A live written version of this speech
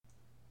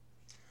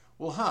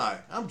Well, hi,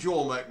 I'm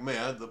Joel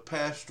McMahon, the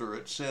pastor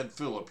at San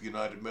Philip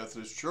United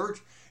Methodist Church,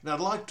 and I'd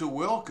like to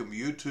welcome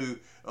you to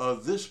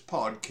this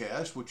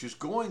podcast, which is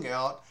going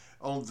out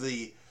on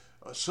the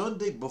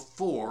Sunday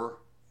before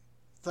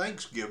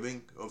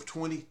Thanksgiving of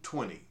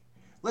 2020.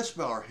 Let's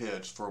bow our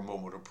heads for a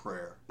moment of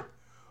prayer.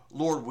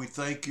 Lord, we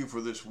thank you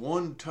for this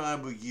one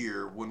time a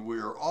year when we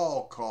are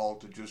all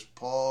called to just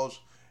pause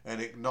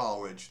and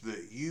acknowledge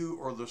that you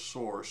are the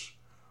source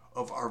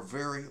of our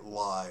very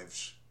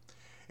lives.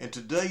 And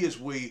today, as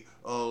we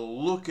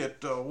look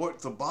at what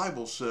the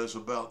Bible says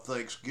about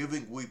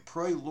Thanksgiving, we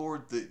pray,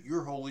 Lord, that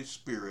your Holy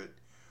Spirit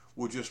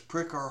will just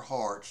prick our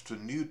hearts to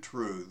new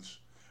truths.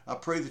 I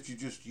pray that you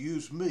just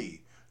use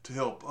me to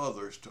help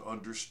others to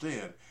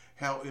understand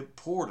how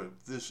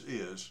important this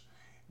is.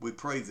 We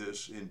pray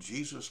this in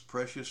Jesus'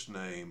 precious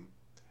name.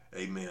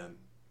 Amen.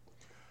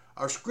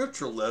 Our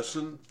scripture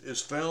lesson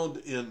is found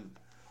in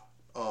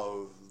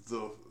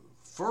the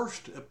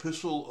first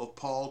epistle of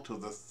Paul to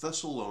the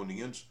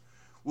Thessalonians.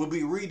 We'll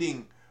be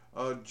reading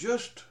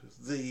just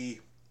the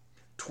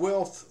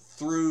 12th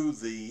through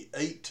the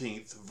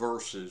 18th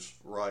verses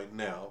right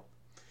now.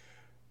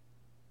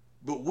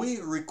 But we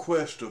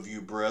request of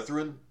you,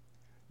 brethren,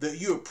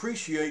 that you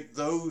appreciate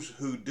those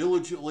who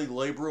diligently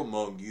labor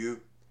among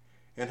you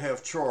and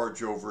have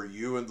charge over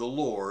you in the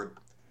Lord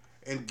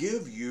and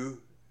give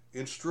you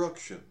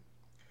instruction,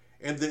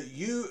 and that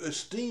you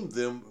esteem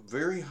them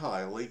very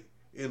highly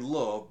in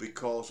love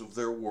because of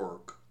their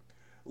work.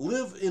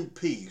 Live in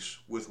peace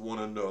with one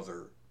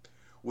another.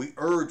 We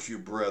urge you,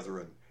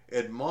 brethren,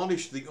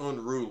 admonish the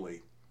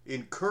unruly,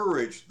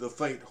 encourage the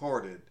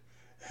faint-hearted,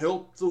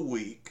 help the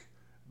weak,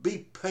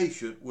 be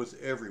patient with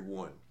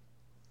everyone.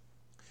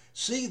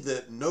 See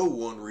that no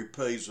one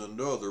repays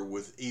another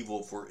with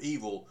evil for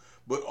evil,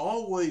 but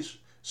always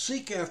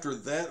seek after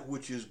that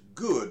which is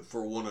good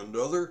for one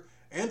another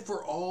and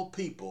for all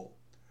people.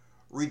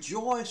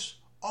 Rejoice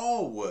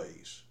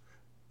always.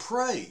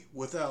 Pray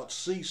without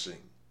ceasing.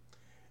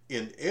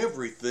 In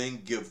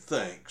everything give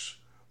thanks,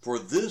 for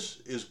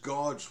this is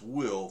God's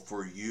will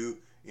for you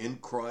in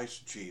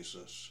Christ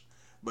Jesus.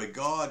 May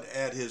God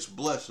add his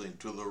blessing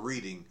to the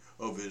reading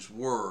of his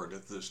word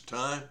at this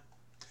time.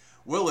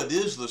 Well, it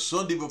is the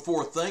Sunday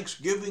before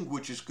Thanksgiving,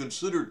 which is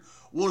considered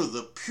one of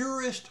the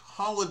purest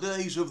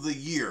holidays of the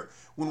year,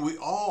 when we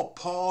all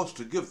pause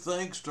to give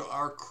thanks to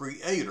our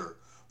Creator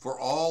for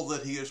all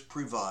that he has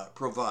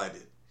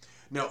provided.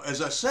 Now,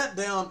 as I sat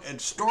down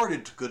and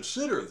started to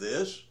consider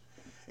this,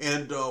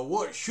 and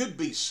what should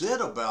be said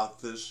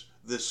about this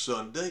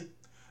Sunday,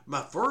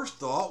 my first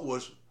thought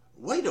was,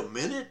 wait a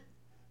minute,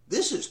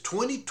 this is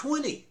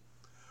 2020.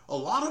 A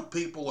lot of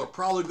people are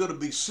probably going to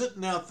be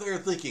sitting out there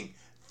thinking,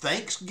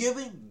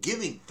 Thanksgiving?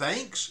 Giving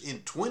thanks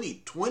in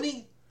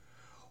 2020?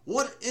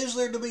 What is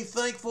there to be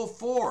thankful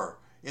for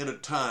in a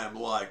time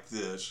like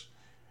this?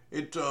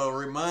 It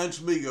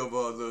reminds me of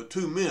the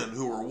two men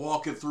who were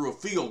walking through a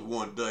field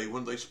one day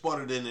when they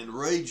spotted an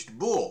enraged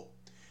bull.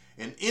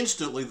 And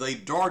instantly they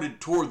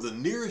darted toward the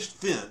nearest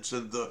fence,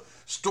 and the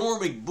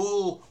storming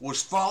bull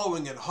was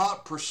following in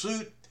hot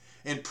pursuit,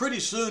 and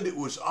pretty soon it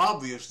was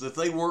obvious that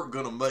they weren't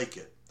going to make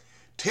it.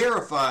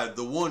 Terrified,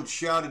 the one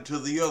shouted to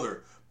the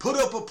other, "Put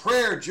up a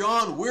prayer,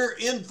 John, we're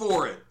in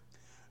for it."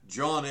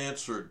 John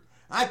answered,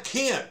 "I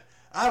can't.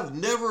 I've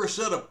never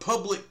said a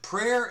public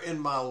prayer in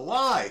my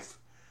life."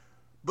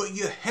 "But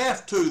you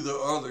have to," the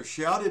other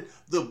shouted.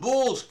 "The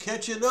bull's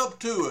catching up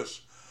to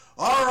us."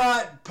 "All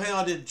right,"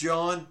 pounded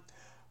John.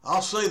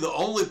 "I'll say the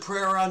only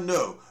prayer I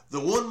know, the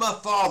one my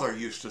father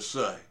used to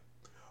say.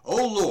 O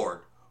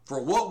Lord, for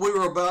what we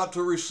were about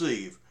to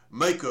receive,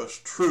 make us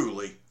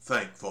truly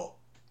thankful."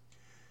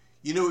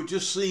 You know, it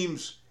just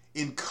seems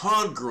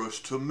incongruous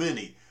to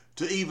many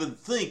to even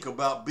think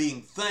about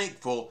being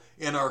thankful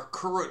in our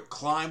current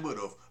climate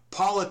of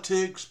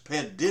politics,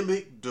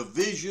 pandemic,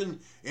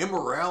 division,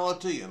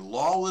 immorality, and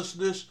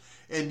lawlessness,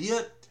 and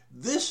yet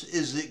this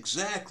is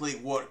exactly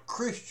what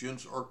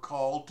Christians are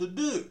called to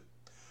do.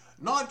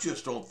 Not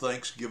just on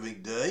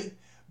Thanksgiving Day,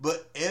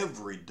 but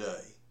every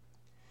day.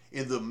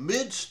 In the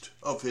midst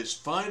of his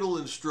final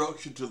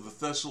instruction to the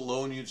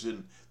Thessalonians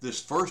in this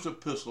first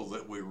epistle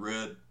that we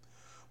read,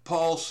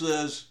 Paul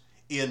says,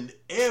 "In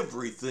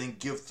everything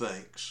give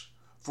thanks,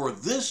 for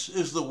this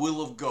is the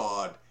will of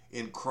God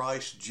in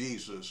Christ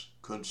Jesus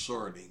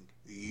concerning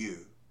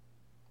you."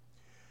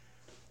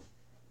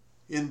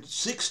 In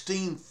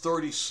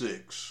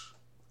 1636,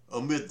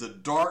 amid the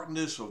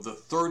darkness of the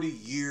 30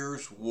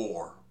 Years'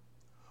 War,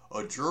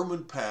 a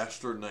German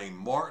pastor named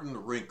Martin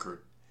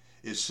Rinkart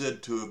is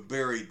said to have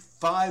buried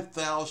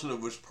 5,000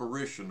 of his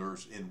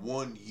parishioners in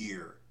 1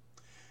 year,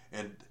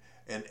 and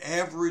an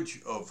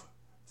average of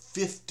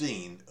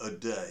 15 a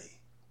day.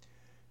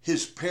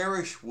 His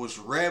parish was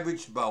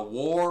ravaged by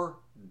war,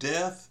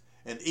 death,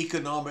 and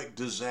economic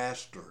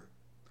disaster.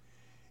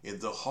 In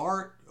the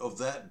heart of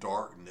that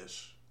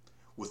darkness,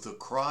 with the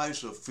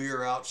cries of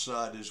fear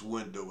outside his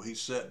window, he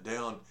sat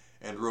down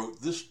and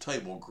wrote this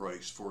table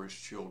grace for his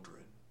children.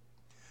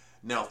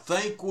 "Now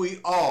thank we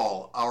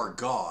all our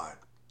God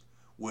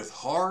with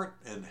heart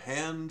and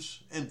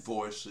hands and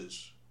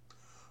voices,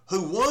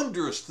 who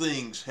wondrous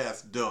things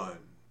hath done,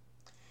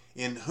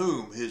 in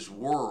whom his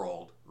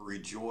world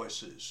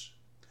rejoices,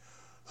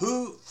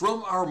 who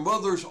from our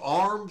mother's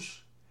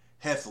arms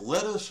hath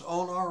led us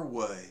on our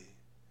way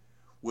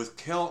with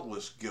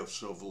countless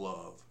gifts of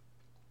love,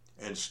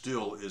 and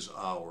still is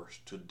ours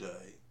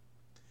today.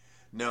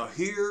 Now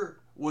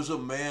here was a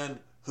man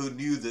who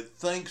knew that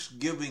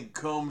thanksgiving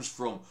comes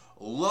from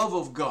love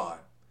of God,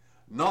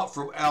 not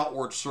from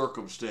outward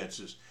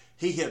circumstances.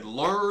 He had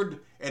learned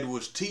and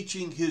was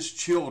teaching his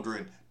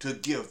children to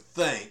give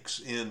thanks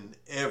in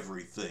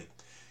everything.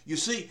 You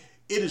see,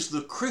 it is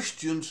the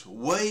Christian's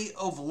way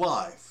of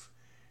life.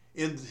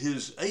 In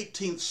his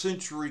 18th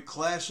century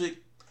classic,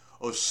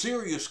 A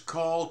Serious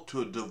Call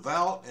to a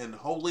Devout and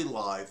Holy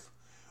Life,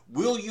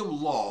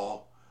 William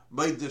Law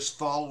made this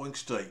following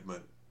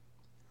statement.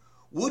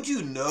 Would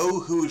you know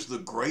who is the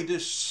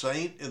greatest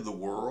saint in the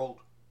world?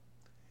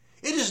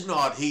 It is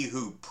not he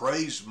who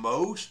prays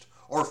most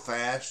or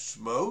fasts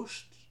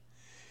most.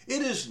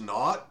 It is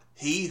not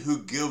he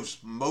who gives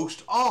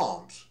most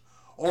alms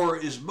or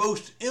is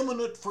most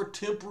eminent for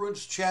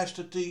temperance,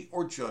 chastity,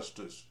 or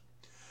justice.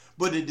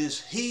 But it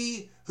is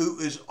he who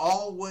is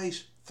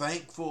always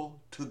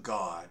thankful to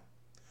God,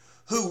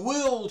 who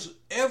wills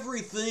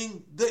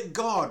everything that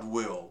God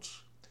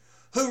wills,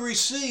 who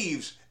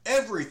receives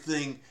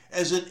everything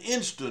as an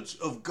instance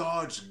of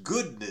God's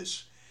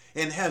goodness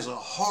and has a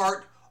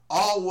heart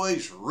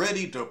always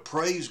ready to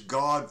praise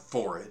God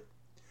for it.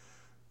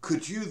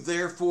 Could you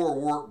therefore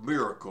work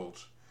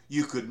miracles,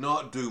 you could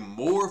not do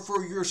more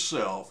for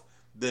yourself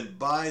than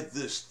by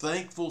this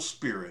thankful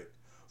spirit,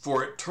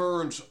 for it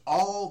turns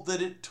all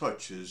that it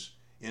touches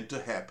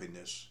into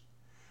happiness.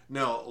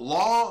 Now,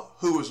 Law,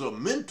 who was a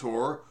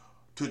mentor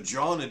to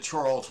John and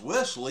Charles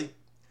Wesley,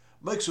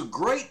 makes a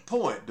great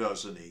point,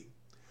 doesn't he?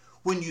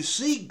 When you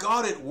see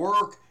God at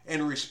work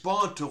and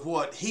respond to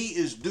what he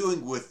is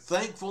doing with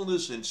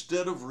thankfulness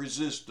instead of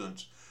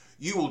resistance,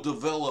 you will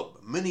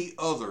develop many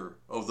other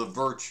of the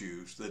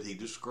virtues that he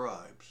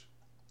describes.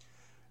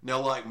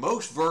 Now, like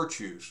most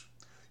virtues,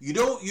 you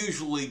don't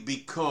usually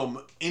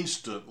become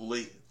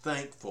instantly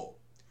thankful.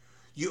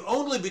 You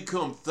only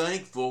become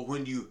thankful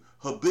when you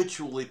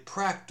habitually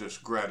practice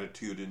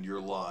gratitude in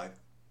your life.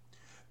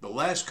 The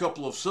last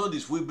couple of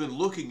Sundays we've been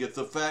looking at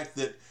the fact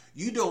that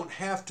you don't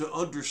have to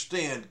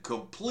understand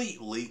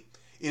completely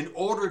in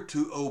order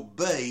to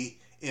obey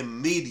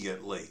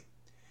immediately.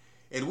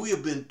 And we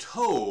have been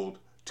told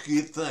to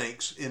give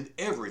thanks in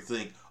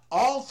everything,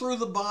 all through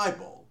the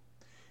Bible.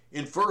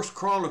 In 1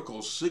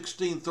 Chronicles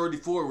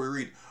 16:34 we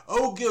read,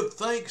 "Oh, give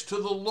thanks to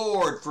the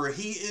Lord, for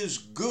he is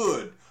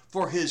good,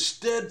 for his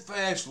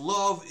steadfast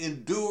love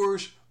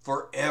endures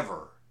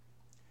forever."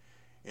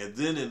 And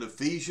then in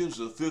Ephesians,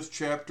 the 5th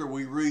chapter,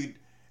 we read,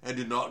 "And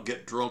do not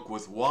get drunk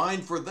with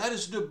wine, for that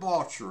is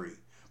debauchery,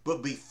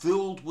 but be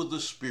filled with the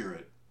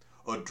Spirit,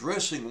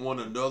 addressing one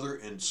another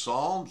in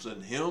psalms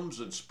and hymns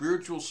and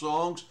spiritual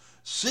songs,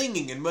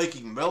 singing and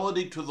making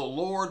melody to the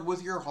Lord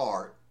with your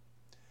heart."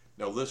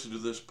 Now listen to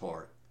this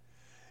part.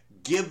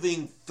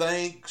 "Giving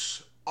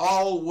thanks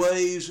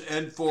always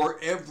and for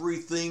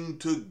everything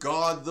to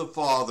God the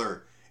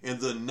Father in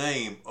the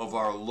name of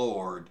our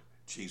Lord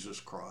Jesus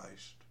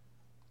Christ."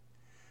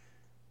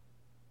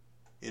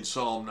 In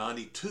Psalm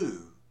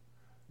 92,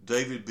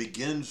 David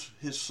begins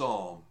his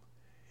psalm,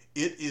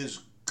 "It is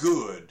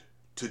good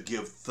to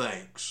give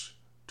thanks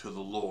to the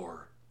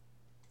Lord."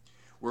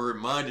 We're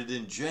reminded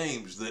in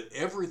James that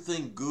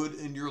everything good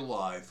in your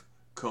life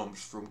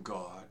comes from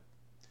God.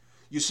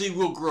 You see,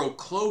 we'll grow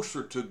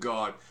closer to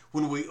God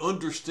when we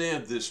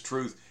understand this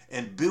truth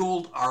and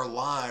build our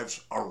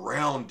lives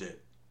around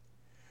it.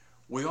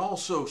 We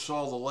also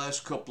saw the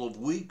last couple of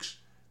weeks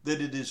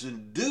that it is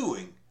in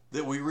doing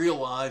that we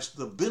realize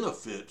the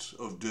benefits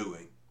of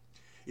doing.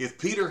 If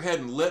Peter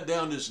hadn't let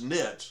down his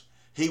nets,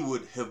 he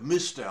would have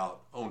missed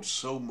out on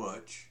so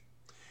much.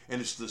 And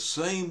it's the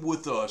same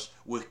with us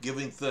with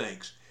giving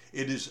thanks.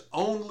 It is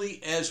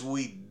only as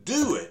we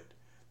do it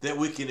that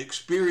we can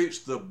experience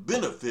the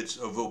benefits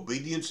of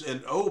obedience.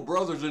 And oh,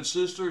 brothers and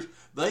sisters,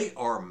 they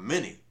are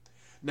many.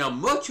 Now,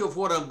 much of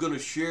what I'm going to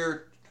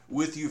share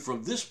with you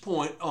from this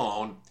point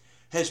on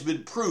has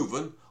been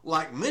proven,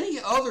 like many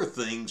other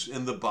things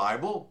in the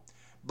Bible,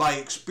 by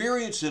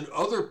experience in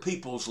other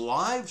people's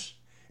lives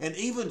and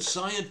even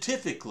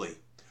scientifically.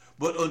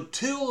 But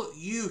until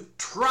you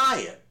try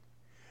it,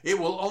 it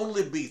will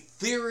only be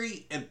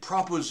theory and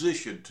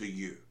proposition to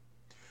you.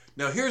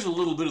 Now, here's a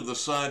little bit of the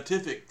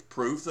scientific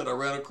proof that I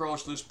ran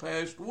across this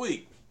past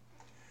week.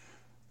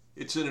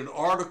 It's in an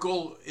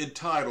article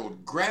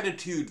entitled,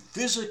 "Gratitude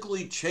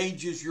Physically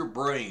Changes Your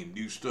Brain,"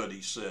 new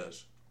study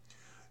says.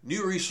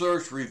 New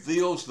research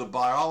reveals the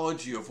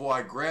biology of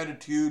why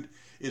gratitude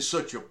is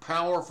such a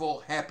powerful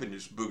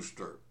happiness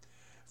booster.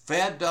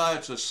 Fad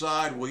diets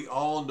aside, we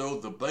all know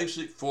the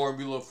basic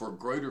formula for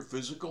greater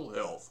physical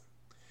health.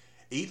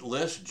 Eat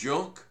less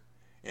junk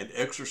and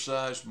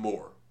exercise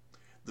more.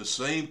 The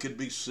same could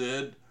be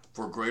said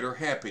for greater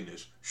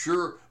happiness.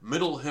 Sure,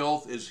 mental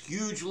health is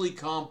hugely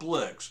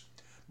complex,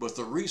 but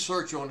the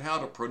research on how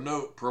to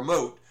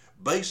promote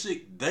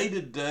basic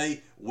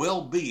day-to-day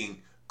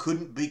well-being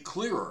couldn't be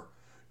clearer.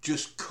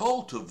 Just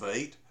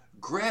cultivate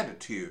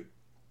gratitude.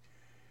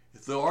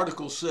 The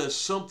article says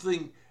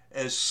something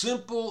as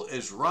simple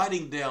as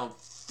writing down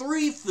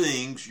 3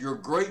 things you're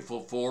grateful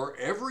for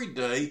every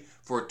day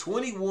for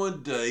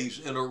 21 days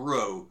in a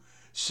row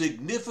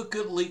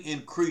significantly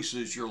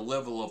increases your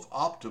level of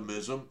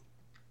optimism,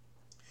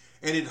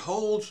 and it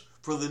holds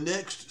for the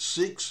next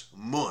 6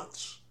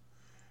 months.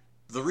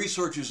 The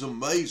research is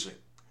amazing.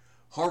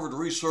 Harvard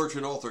research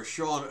and author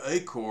Sean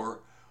Achor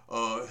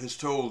has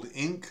told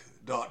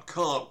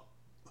Inc.com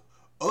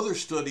other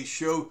studies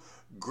show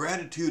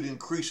gratitude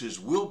increases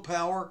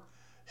willpower,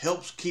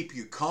 helps keep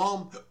you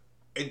calm,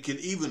 and can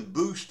even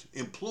boost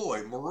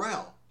employee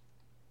morale.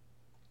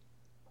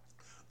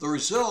 The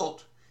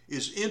result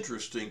is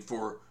interesting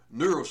for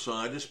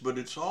neuroscientists, but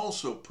it's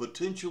also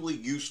potentially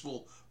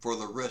useful for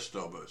the rest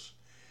of us.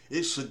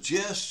 It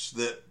suggests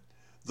that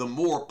the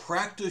more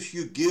practice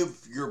you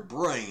give your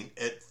brain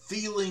at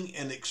feeling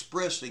and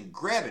expressing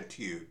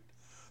gratitude,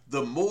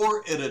 the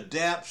more it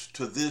adapts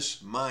to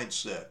this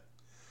mindset.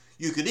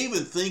 You can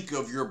even think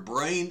of your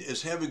brain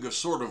as having a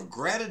sort of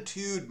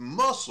gratitude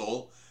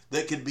muscle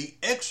that can be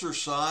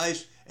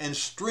exercised and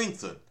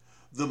strengthened.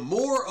 The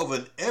more of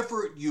an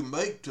effort you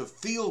make to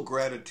feel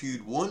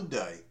gratitude one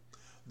day,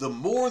 the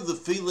more the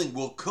feeling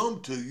will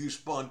come to you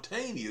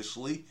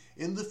spontaneously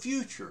in the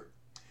future.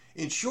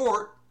 In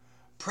short,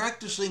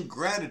 practicing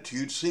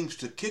gratitude seems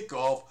to kick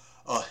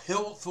off a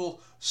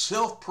healthful,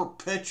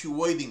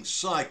 self-perpetuating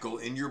cycle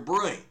in your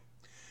brain.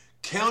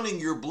 Counting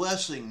your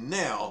blessing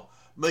now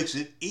makes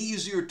it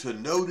easier to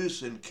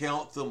notice and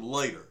count them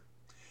later.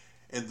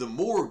 And the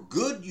more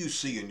good you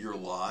see in your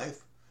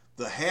life,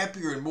 the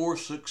happier and more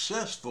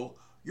successful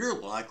you're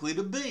likely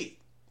to be.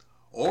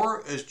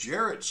 Or, as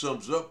Jarrett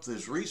sums up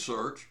his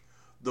research,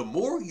 the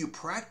more you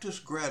practice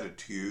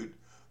gratitude,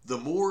 the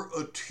more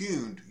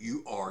attuned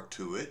you are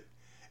to it,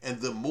 and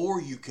the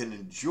more you can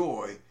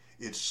enjoy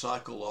its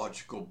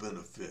psychological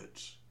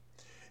benefits.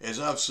 As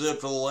I've said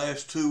for the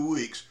last 2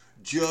 weeks,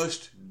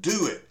 just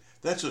do it.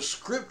 That's a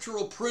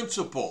scriptural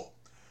principle.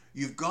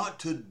 You've got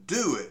to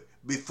do it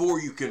before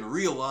you can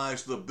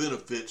realize the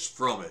benefits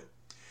from it.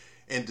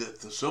 And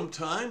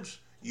sometimes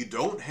you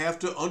don't have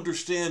to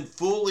understand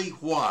fully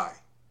why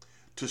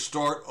to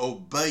start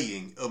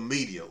obeying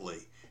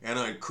immediately. And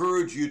I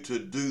encourage you to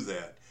do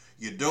that.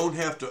 You don't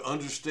have to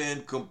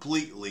understand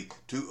completely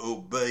to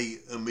obey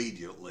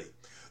immediately.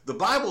 The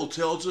Bible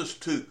tells us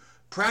to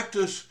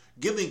practice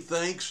giving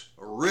thanks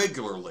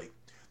regularly,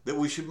 that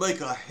we should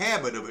make a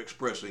habit of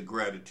expressing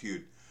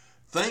gratitude.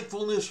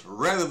 Thankfulness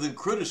rather than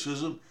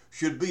criticism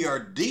should be our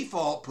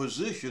default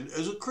position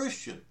as a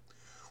Christian.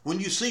 When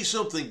you see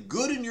something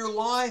good in your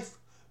life,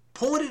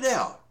 point it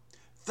out.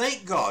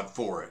 Thank God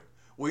for it.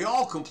 We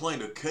all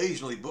complain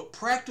occasionally, but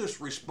practice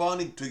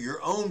responding to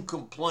your own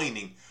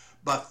complaining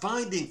by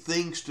finding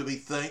things to be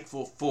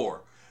thankful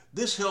for.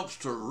 This helps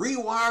to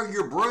rewire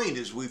your brain,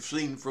 as we've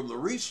seen from the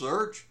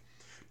research,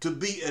 to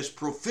be as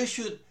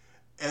proficient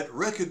at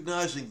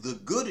recognizing the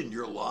good in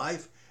your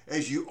life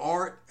as you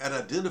are at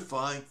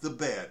identifying the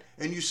bad.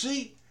 And you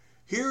see,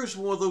 here's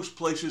one of those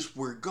places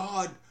where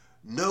God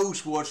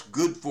knows what's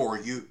good for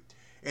you,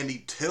 and He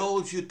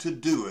tells you to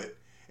do it,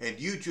 and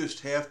you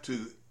just have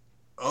to,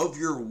 of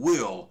your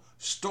will,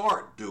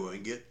 start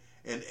doing it.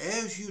 And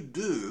as you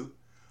do,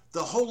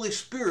 the Holy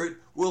Spirit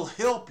will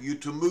help you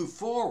to move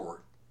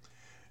forward.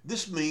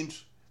 This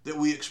means that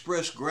we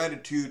express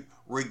gratitude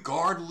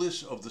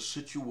regardless of the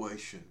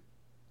situation.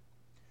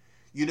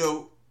 You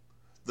know,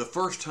 the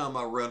first time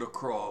I ran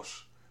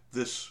across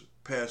this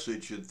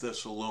passage in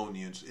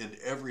Thessalonians, in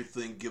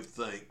everything give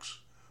thanks,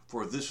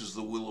 for this is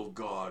the will of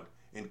God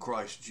in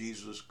Christ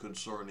Jesus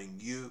concerning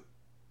you.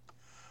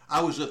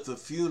 I was at the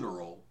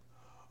funeral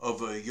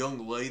of a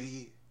young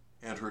lady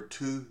and her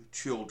 2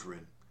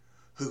 children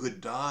who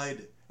had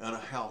died in a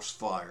house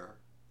fire.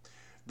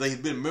 They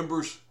had been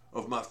members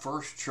of my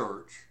first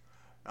church.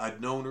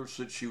 I'd known her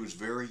since she was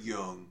very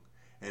young,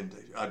 and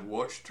I'd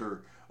watched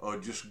her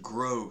just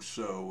grow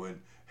so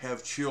and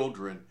have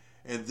children.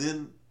 And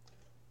then,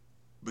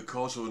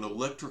 because of an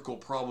electrical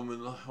problem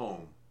in the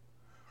home,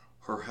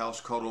 her house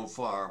caught on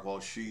fire while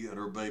she and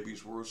her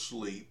babies were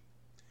asleep,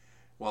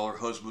 while her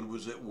husband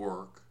was at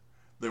work.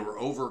 They were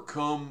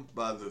overcome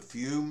by the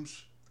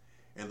fumes,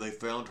 and they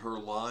found her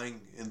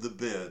lying in the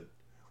bed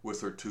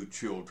with her 2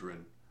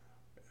 children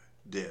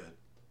dead.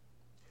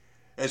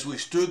 As we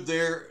stood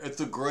there at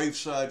the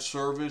graveside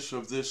service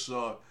of this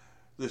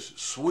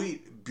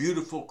sweet,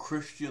 beautiful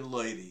Christian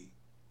lady,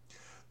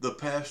 the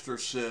pastor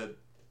said,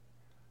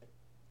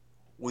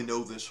 "We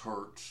know this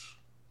hurts,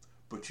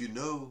 but you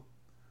know,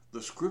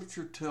 the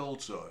scripture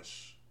tells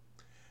us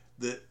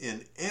that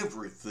in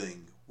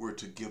everything we're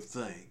to give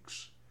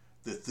thanks,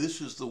 that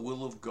this is the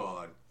will of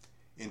God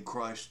in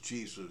Christ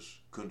Jesus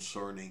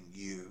concerning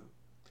you."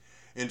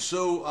 And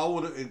so I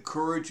want to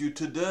encourage you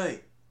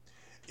today,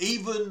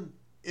 even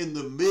in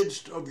the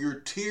midst of your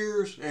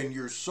tears and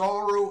your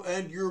sorrow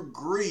and your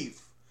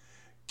grief,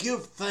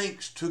 give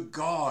thanks to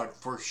God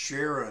for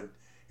Sharon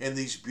and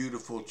these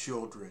beautiful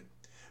children.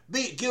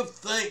 Give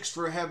thanks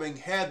for having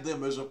had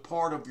them as a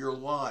part of your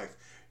life.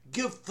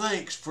 Give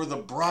thanks for the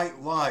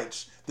bright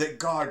lights that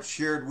God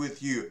shared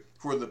with you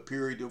for the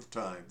period of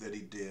time that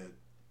he did.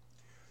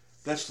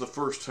 That's the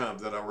first time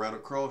that I ran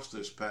across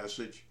this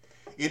passage.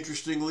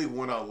 Interestingly,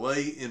 when I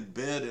lay in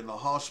bed in the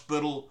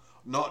hospital,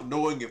 not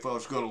knowing if I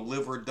was going to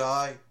live or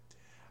die,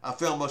 I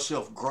found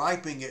myself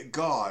griping at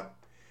God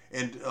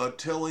and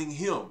telling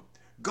him,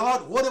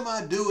 God, what am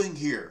I doing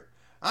here?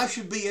 I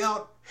should be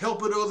out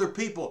helping other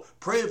people,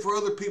 praying for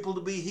other people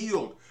to be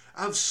healed.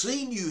 I've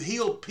seen you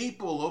heal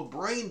people of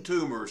brain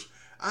tumors.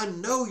 I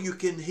know you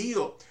can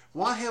heal.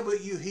 Why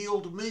haven't you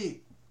healed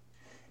me?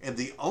 And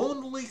the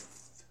only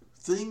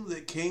thing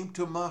that came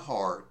to my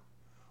heart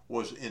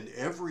was, in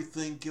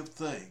everything give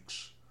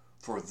thanks,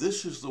 for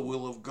this is the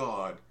will of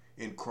God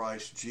in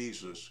Christ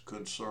Jesus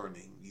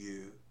concerning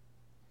you.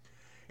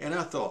 And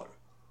I thought,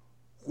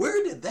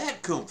 where did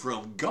that come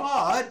from?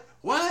 God,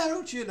 why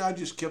don't you? And I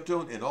just kept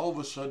on, and all of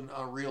a sudden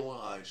I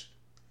realized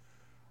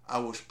I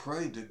was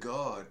praying to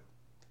God,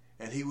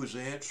 and he was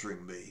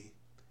answering me.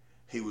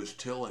 He was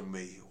telling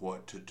me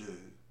what to do.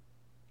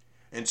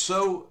 And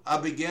so I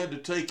began to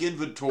take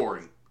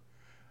inventory.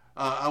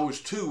 I was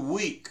too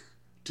weak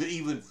to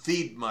even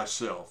feed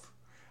myself.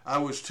 I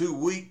was too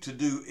weak to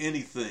do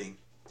anything.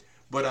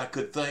 But I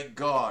could thank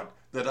God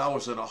that I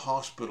was in a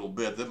hospital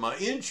bed, that my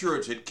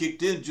insurance had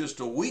kicked in just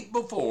a week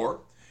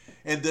before,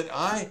 and that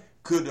I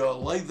could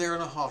lay there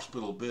in a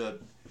hospital bed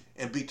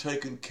and be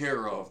taken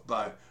care of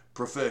by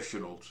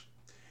professionals,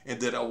 and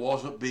that I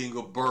wasn't being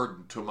a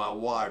burden to my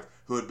wife,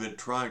 who had been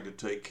trying to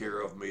take care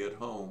of me at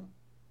home.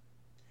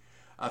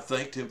 I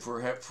thanked him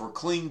for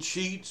clean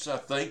sheets. I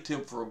thanked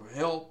him for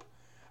help.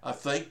 I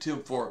thanked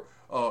him for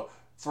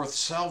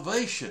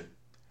salvation.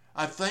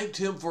 I thanked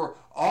him for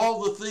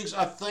all the things.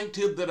 I thanked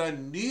him that I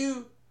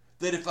knew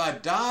that if I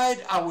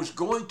died, I was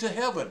going to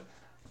heaven.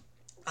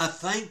 I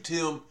thanked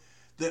him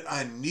that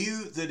I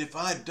knew that if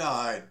I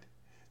died,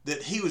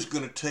 that he was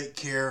going to take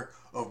care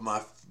of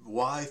my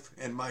wife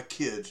and my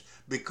kids,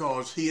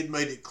 because he had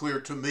made it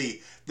clear to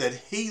me that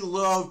he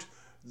loved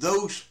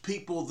those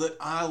people that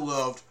I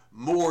loved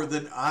more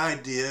than I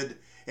did,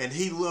 and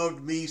he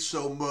loved me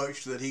so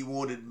much that he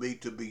wanted me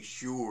to be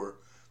sure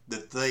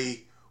that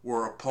they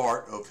were a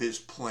part of his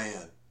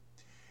plan,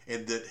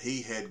 and that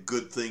he had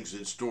good things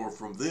in store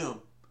for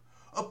them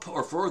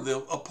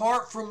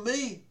apart from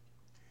me,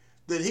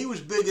 that he was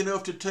big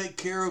enough to take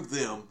care of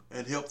them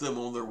and help them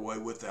on their way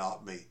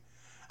without me.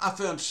 I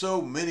found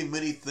so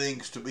many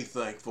things to be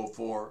thankful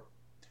for.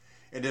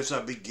 And as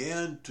I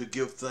began to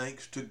give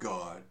thanks to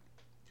God,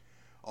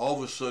 all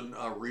of a sudden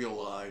I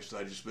realized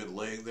I'd just been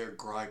laying there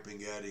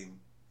griping at him.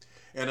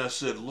 And I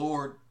said,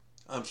 Lord,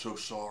 I'm so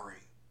sorry.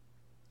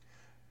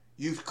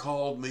 You've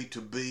called me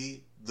to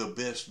be the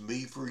best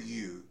me for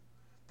you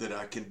that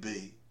I can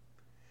be.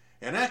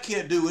 And I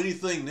can't do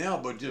anything now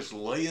but just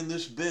lay in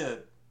this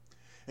bed.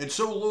 And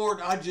so, Lord,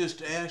 I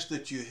just ask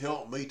that you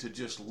help me to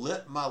just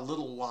let my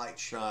little light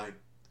shine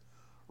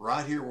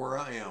right here where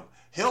I am.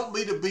 Help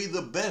me to be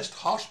the best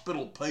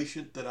hospital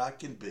patient that I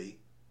can be.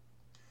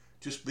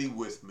 Just be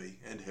with me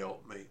and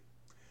help me.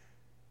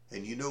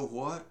 And you know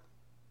what?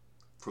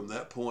 From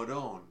that point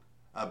on,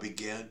 I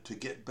began to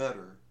get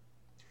better.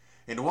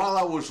 And while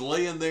I was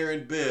laying there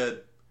in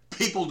bed,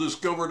 people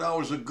discovered I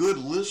was a good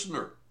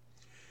listener.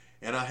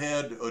 And I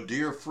had a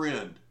dear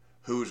friend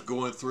who was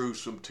going through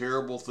some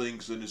terrible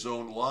things in his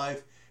own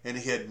life, and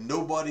he had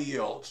nobody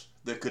else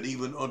that could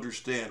even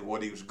understand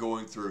what he was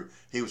going through.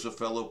 He was a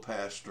fellow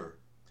pastor,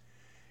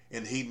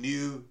 and he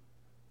knew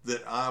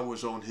that I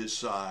was on his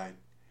side,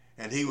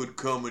 and he would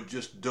come and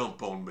just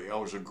dump on me. I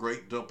was a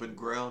great dumping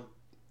ground,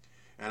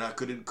 and I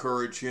could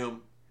encourage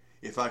him.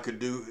 If I could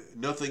do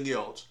nothing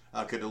else,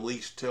 I could at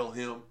least tell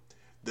him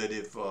that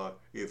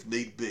if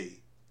need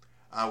be,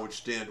 I would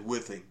stand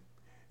with him,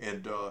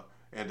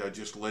 and I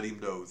just let him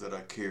know that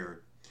I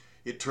cared.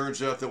 It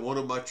turns out that one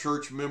of my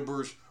church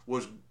members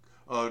was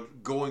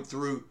going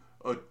through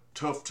a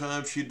tough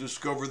time. She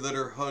discovered that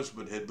her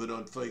husband had been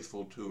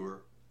unfaithful to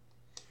her,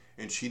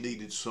 and she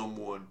needed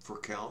someone for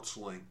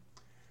counseling.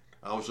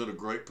 I was in a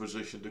great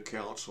position to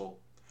counsel.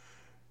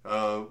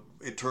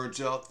 It turns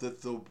out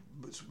that the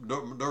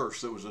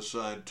nurse that was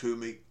assigned to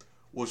me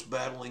was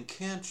battling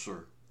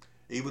cancer,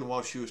 even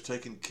while she was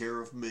taking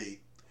care of me.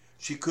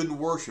 She couldn't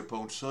worship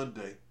on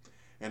Sunday,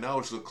 and I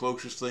was the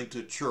closest thing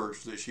to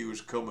church that she was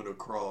coming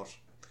across.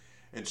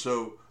 And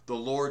so the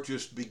Lord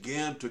just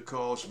began to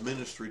cause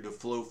ministry to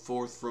flow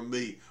forth from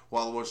me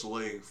while I was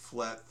laying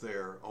flat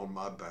there on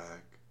my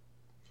back.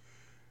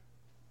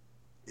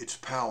 It's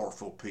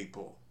powerful,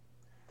 people.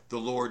 The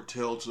Lord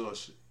tells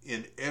us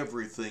in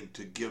everything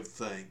to give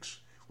thanks.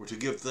 We're to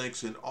give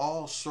thanks in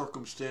all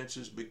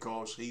circumstances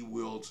because he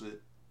wills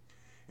it.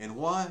 And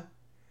why?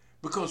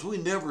 Because we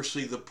never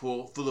see the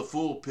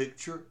full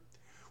picture.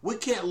 We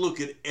can't look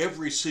at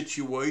every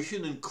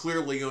situation and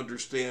clearly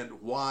understand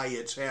why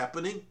it's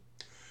happening.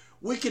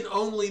 We can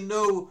only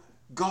know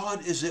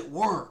God is at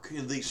work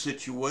in these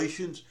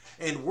situations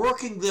and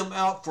working them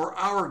out for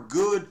our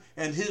good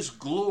and His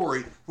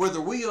glory, whether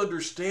we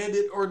understand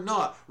it or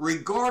not.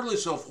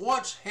 Regardless of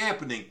what's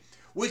happening,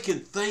 we can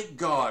thank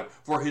God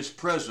for His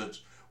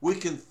presence. We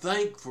can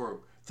thank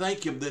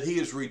Him that He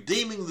is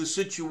redeeming the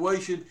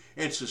situation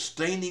and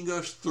sustaining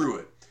us through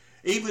it.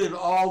 Even in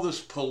all this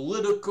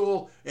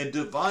political and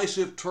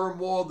divisive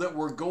turmoil that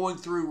we're going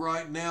through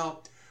right now,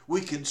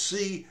 we can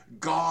see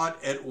God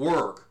at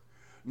work.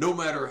 No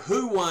matter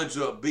who winds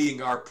up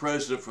being our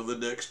president for the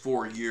next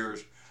 4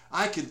 years,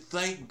 I can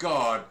thank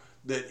God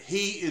that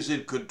He is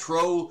in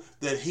control,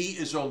 that He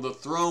is on the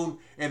throne,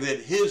 and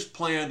that His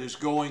plan is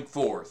going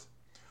forth.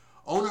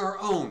 On our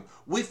own,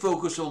 we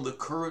focus on the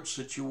current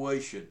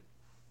situation.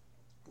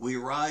 We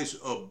rise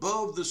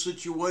above the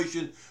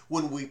situation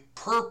when we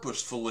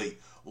purposefully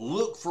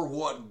look for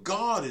what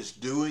God is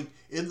doing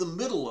in the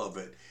middle of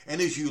it.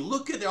 And as you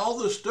look at all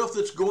the stuff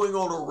that's going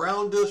on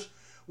around us,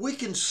 we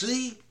can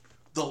see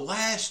the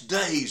last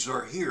days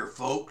are here,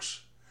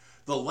 folks.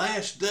 The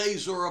last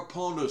days are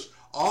upon us.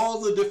 All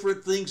the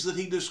different things that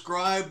He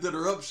described that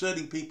are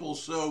upsetting people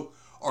so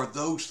are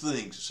those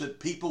things. He said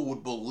people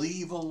would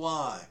believe a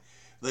lie.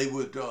 They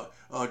would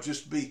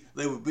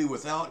they would be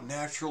without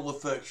natural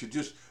affection.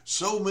 Just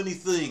so many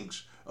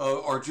things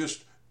are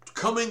just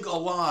coming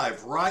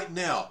alive right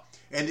now.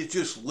 And it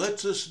just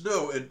lets us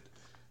know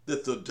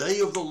that the day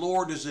of the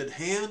Lord is at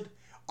hand.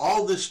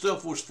 All this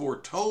stuff was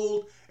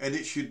foretold, and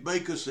it should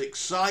make us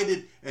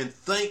excited and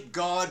thank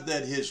God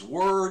that His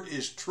word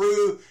is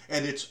true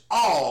and it's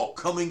all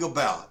coming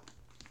about.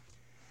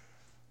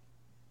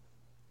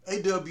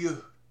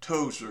 A.W.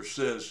 Tozer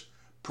says,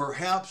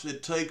 perhaps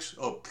it takes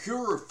a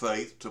purer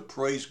faith to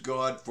praise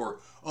God for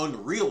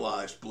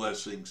unrealized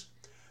blessings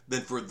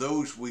than for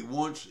those we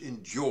once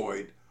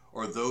enjoyed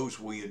or those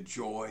we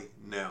enjoy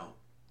now.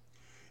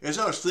 As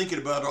I was thinking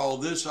about all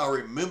this, I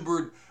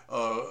remembered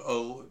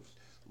a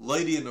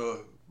lady in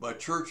my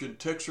church in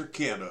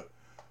Texarkana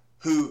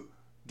who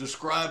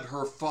described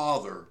her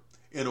father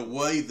in a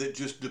way that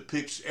just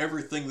depicts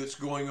everything that's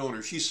going on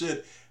here. She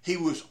said he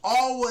was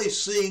always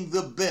seeing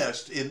the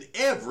best in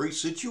every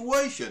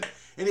situation,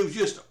 and it was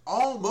just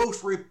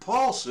almost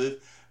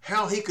repulsive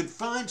how he could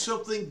find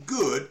something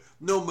good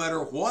no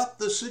matter what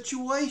the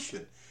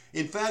situation.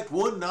 In fact,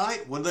 one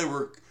night when they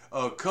were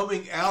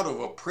coming out of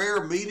a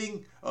prayer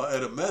meeting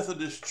at a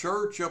Methodist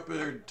church up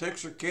there in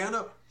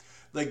Texarkana,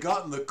 they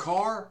got in the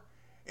car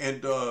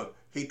and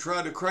he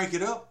tried to crank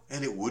it up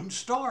and it wouldn't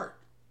start.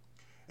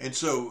 And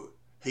so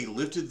he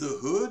lifted the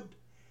hood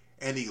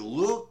and he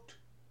looked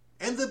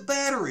and the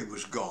battery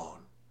was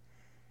gone.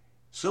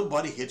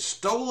 Somebody had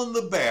stolen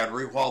the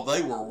battery while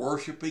they were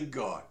worshiping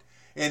God.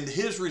 And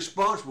his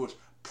response was,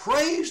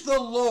 "Praise the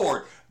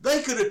Lord.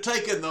 They could have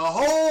taken the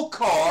whole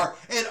car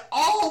and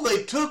all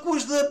they took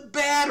was the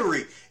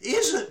battery.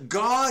 Isn't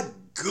God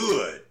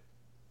good?"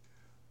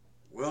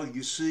 Well,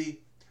 you see,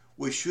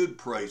 we should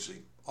praise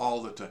Him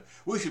all the time.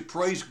 We should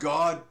praise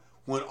God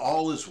when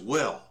all is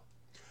well.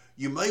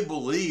 You may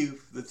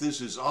believe that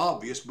this is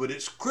obvious, but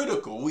it's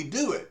critical we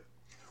do it.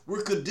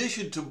 We're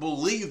conditioned to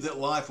believe that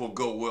life will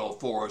go well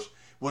for us.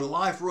 When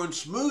life runs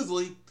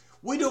smoothly,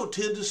 we don't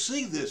tend to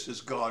see this as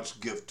God's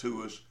gift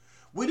to us.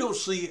 We don't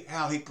see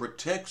how He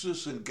protects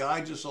us and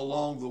guides us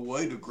along the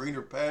way to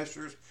greener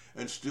pastures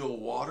and still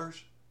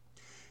waters.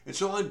 And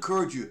so I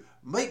encourage you,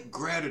 make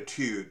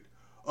gratitude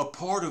a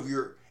part of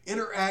your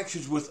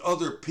interactions with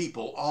other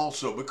people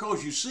also,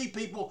 because you see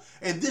people,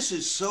 and this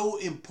is so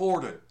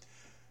important.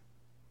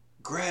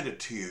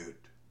 Gratitude,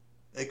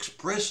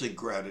 expressing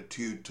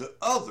gratitude to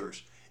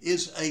others,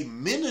 is a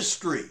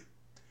ministry.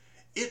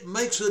 It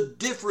makes a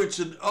difference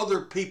in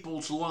other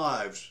people's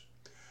lives.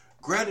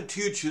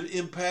 Gratitude should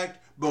impact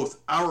both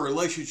our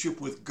relationship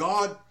with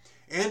God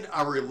and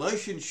our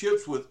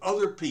relationships with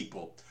other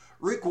people.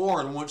 Rick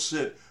Warren once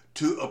said,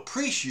 to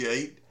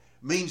appreciate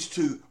means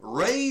to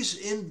raise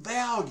in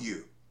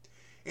value.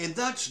 And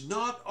that's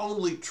not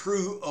only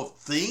true of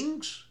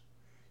things.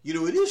 You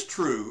know, it is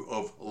true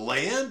of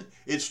land.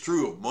 It's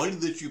true of money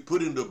that you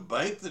put into a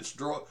bank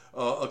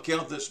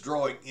account that's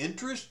drawing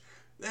interest.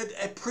 That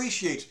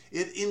appreciates.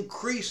 It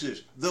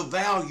increases. The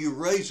value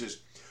raises.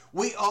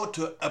 We ought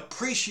to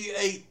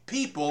appreciate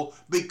people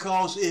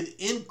because it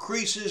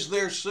increases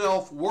their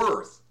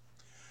self-worth.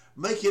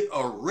 Make it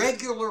a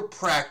regular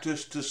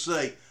practice to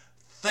say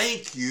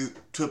thank you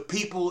to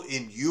people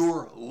in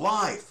your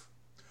life.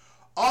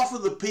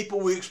 Often the people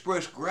we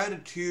express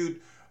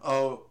gratitude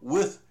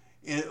with,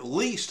 at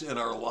least in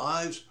our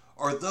lives,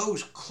 are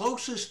those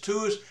closest to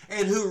us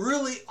and who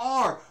really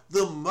are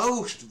the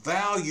most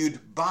valued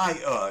by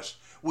us.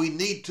 We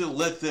need to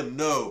let them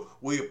know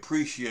we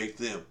appreciate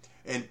them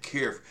and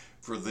care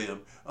for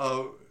them.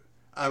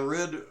 I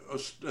read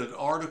an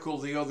article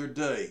the other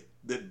day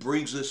that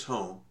brings this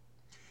home.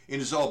 In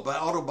his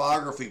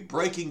autobiography,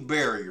 Breaking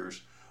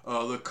Barriers,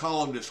 the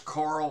columnist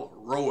Carl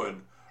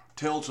Rowan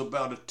tells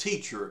about a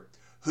teacher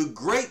who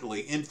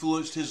greatly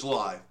influenced his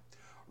life.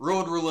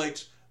 Rowan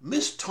relates,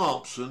 Miss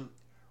Thompson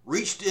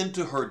reached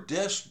into her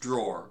desk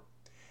drawer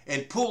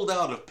and pulled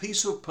out a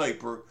piece of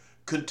paper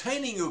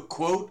containing a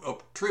quote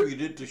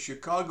attributed to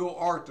Chicago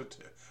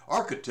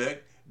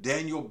architect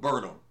Daniel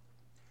Burnham.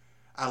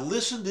 I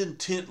listened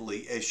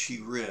intently as she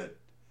read.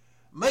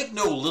 Make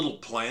no little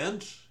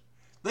plans.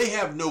 They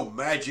have no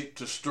magic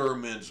to stir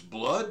men's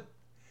blood,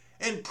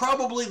 and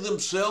probably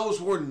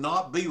themselves will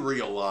not be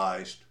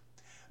realized.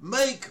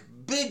 Make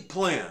big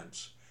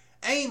plans.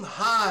 Aim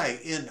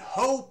high in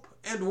hope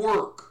and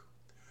work.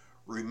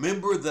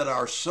 Remember that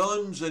our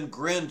sons and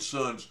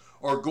grandsons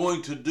are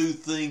going to do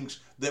things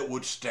that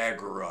would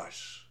stagger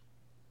us.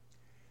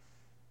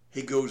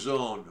 He goes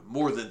on,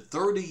 more than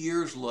 30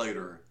 years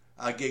later,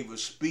 I gave a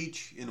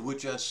speech in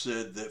which I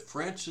said that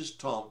Francis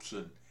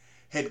Thompson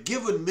had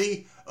given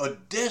me a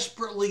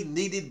desperately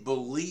needed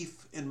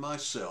belief in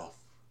myself.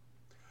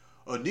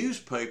 A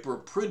newspaper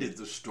printed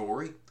the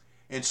story,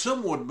 and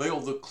someone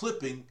mailed the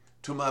clipping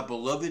to my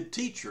beloved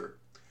teacher.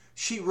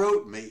 She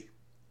wrote me,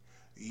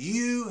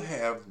 "You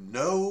have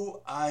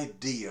no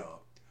idea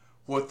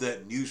what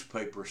that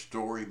newspaper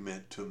story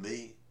meant to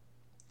me.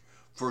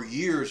 For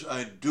years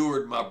I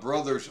endured my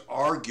brother's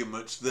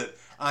arguments that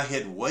I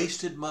had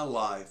wasted my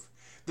life,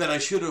 that I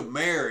should have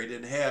married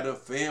and had a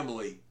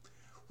family.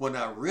 When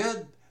I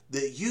read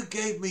that you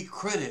gave me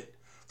credit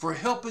for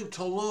helping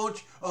to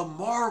launch a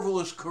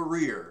marvelous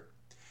career,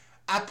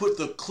 I put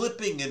the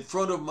clipping in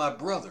front of my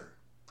brother.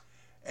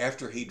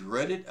 After he'd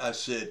read it, I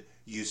said,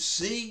 'You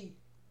see,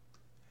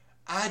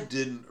 I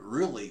didn't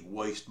really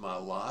waste my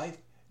life,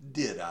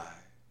 did I?'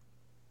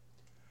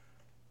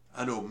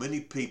 I know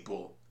many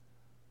people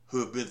who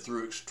have been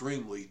through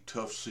extremely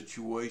tough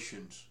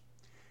situations,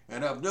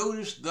 and I've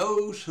noticed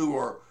those who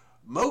are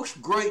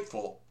most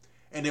grateful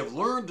and have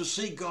learned to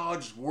see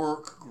God's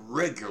work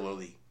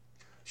regularly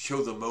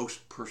show the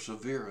most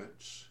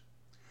perseverance.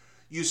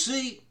 You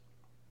see,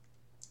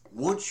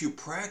 once you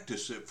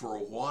practice it for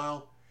a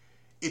while,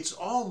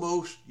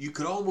 you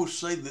could almost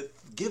say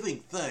that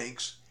giving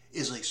thanks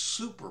is a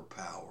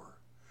superpower,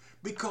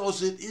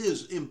 because it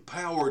is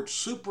empowered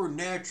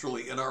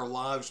supernaturally in our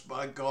lives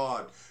by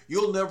God.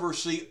 You'll never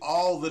see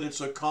all that it's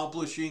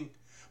accomplishing,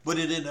 but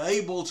it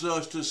enables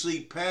us to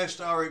see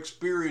past our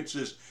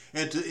experiences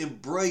and to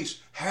embrace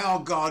how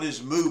God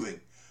is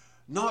moving.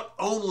 Not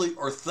only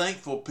are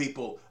thankful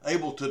people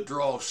able to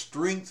draw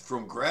strength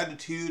from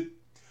gratitude,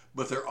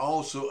 but they're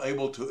also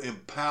able to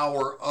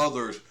empower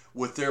others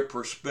with their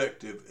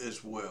perspective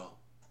as well.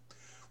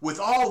 With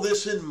all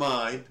this in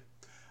mind,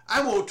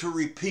 I want to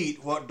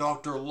repeat what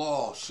Dr.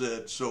 Law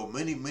said so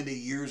many, many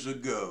years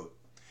ago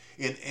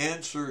in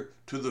answer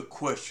to the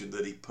question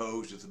that he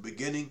posed at the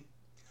beginning.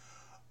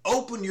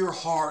 Open your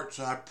hearts,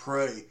 I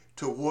pray,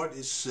 to what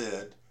is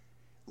said.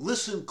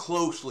 Listen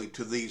closely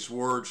to these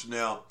words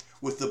now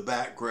with the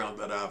background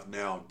that I've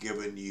now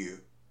given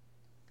you.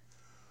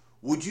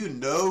 Would you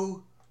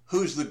know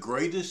who's the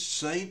greatest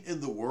saint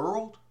in the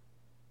world?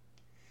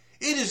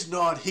 It is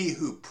not he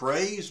who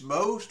prays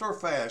most or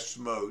fasts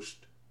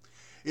most.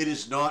 It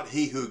is not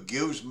he who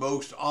gives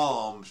most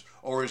alms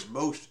or is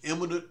most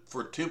eminent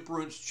for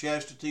temperance,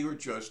 chastity, or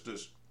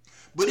justice,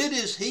 but it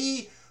is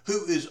he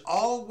who is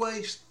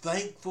always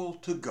thankful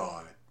to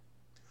God,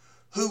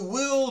 who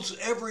wills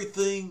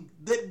everything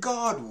that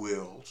God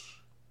wills,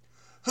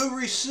 who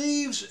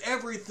receives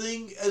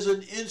everything as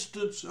an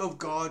instance of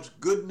God's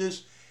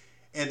goodness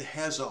and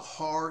has a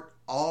heart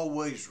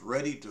always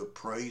ready to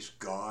praise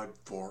God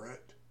for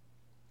it.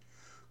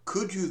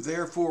 Could you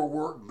therefore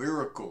work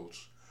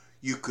miracles,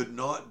 you could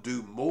not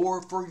do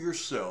more for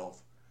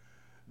yourself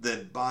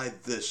than by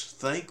this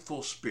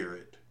thankful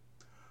spirit,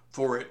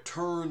 for it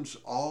turns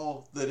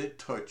all that it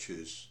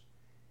touches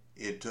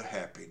into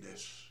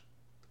happiness.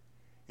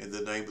 In the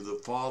name of the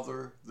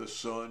Father, the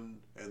Son,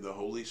 and the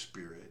Holy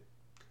Spirit.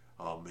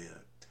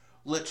 Amen.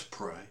 Let's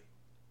pray.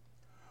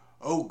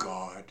 Oh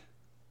God,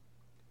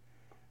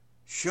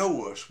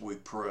 show us, we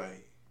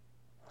pray.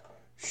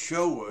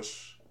 Show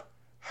us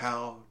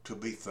how to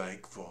be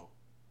thankful.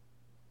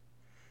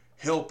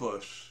 Help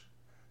us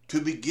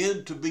to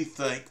begin to be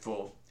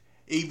thankful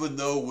even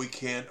though we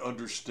can't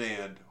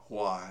understand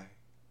why.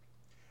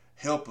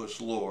 Help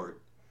us, Lord,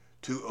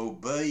 to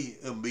obey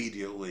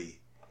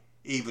immediately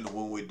even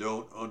when we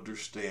don't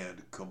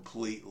understand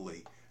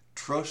completely,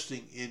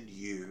 trusting in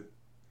you.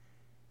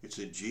 It's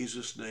in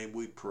Jesus' name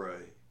we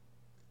pray.